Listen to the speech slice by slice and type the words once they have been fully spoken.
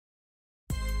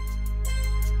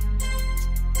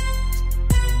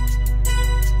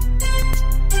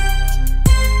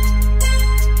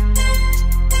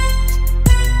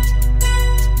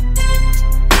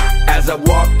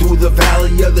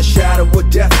under the shadow of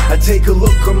death, I take a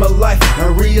look at my life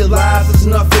and realize there's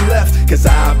nothing left. Cause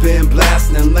I've been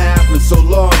blasting and laughing so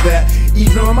long that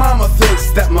even my mama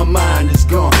thinks that my mind is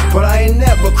gone. But I ain't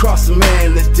never crossed a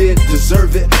man that didn't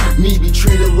deserve it. Me be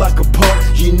treated like a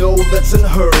punk, you know that's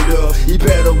unheard of. You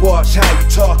better watch how you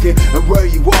talking and where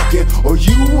you walking, or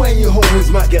you and your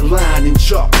homies might get lined and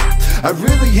chalk. I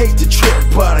really hate to trip,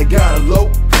 but I gotta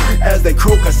low. As they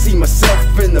croak, I see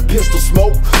myself in the pistol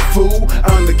smoke. Fool,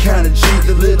 I'm the kind of G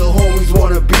the little homies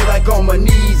wanna be like, on my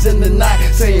knees in the night,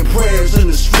 saying prayers in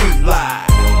the street light.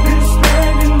 Been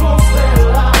spending most of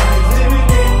their lives living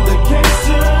in the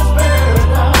gangster's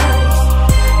paradise.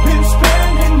 Been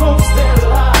spending most of their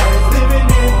lives living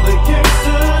in the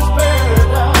gangster's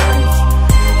paradise.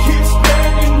 Keep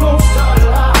spending most of our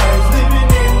lives living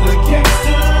in the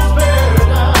gangster's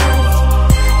paradise.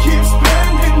 Keep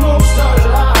spending most of our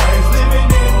lives living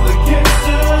in the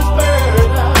gangster's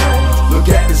paradise. Look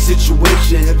at the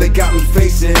situation they got me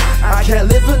facing. I can't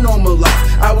live a normal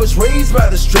life. I was raised by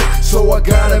the strip, so I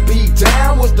gotta be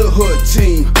down with the hood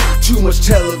team. Too much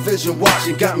television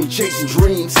watching got me chasing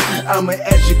dreams. I'm an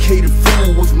educated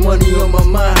fool with money on my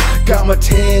mind. Got my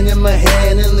tan in my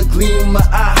hand and the gleam in my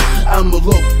eye. I'm a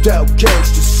loped out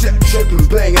gangster, set tripping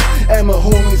banging, and my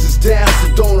homies is down,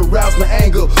 so don't arouse my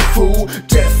anger. Fool,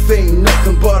 death ain't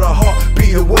nothing but a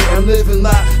heartbeat away. I'm living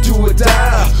life, do or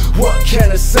die. What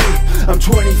can I say? I'm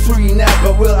 23 now,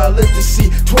 but will I live to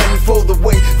see 24? The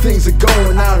way things are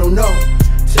going, I don't know.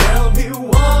 Tell me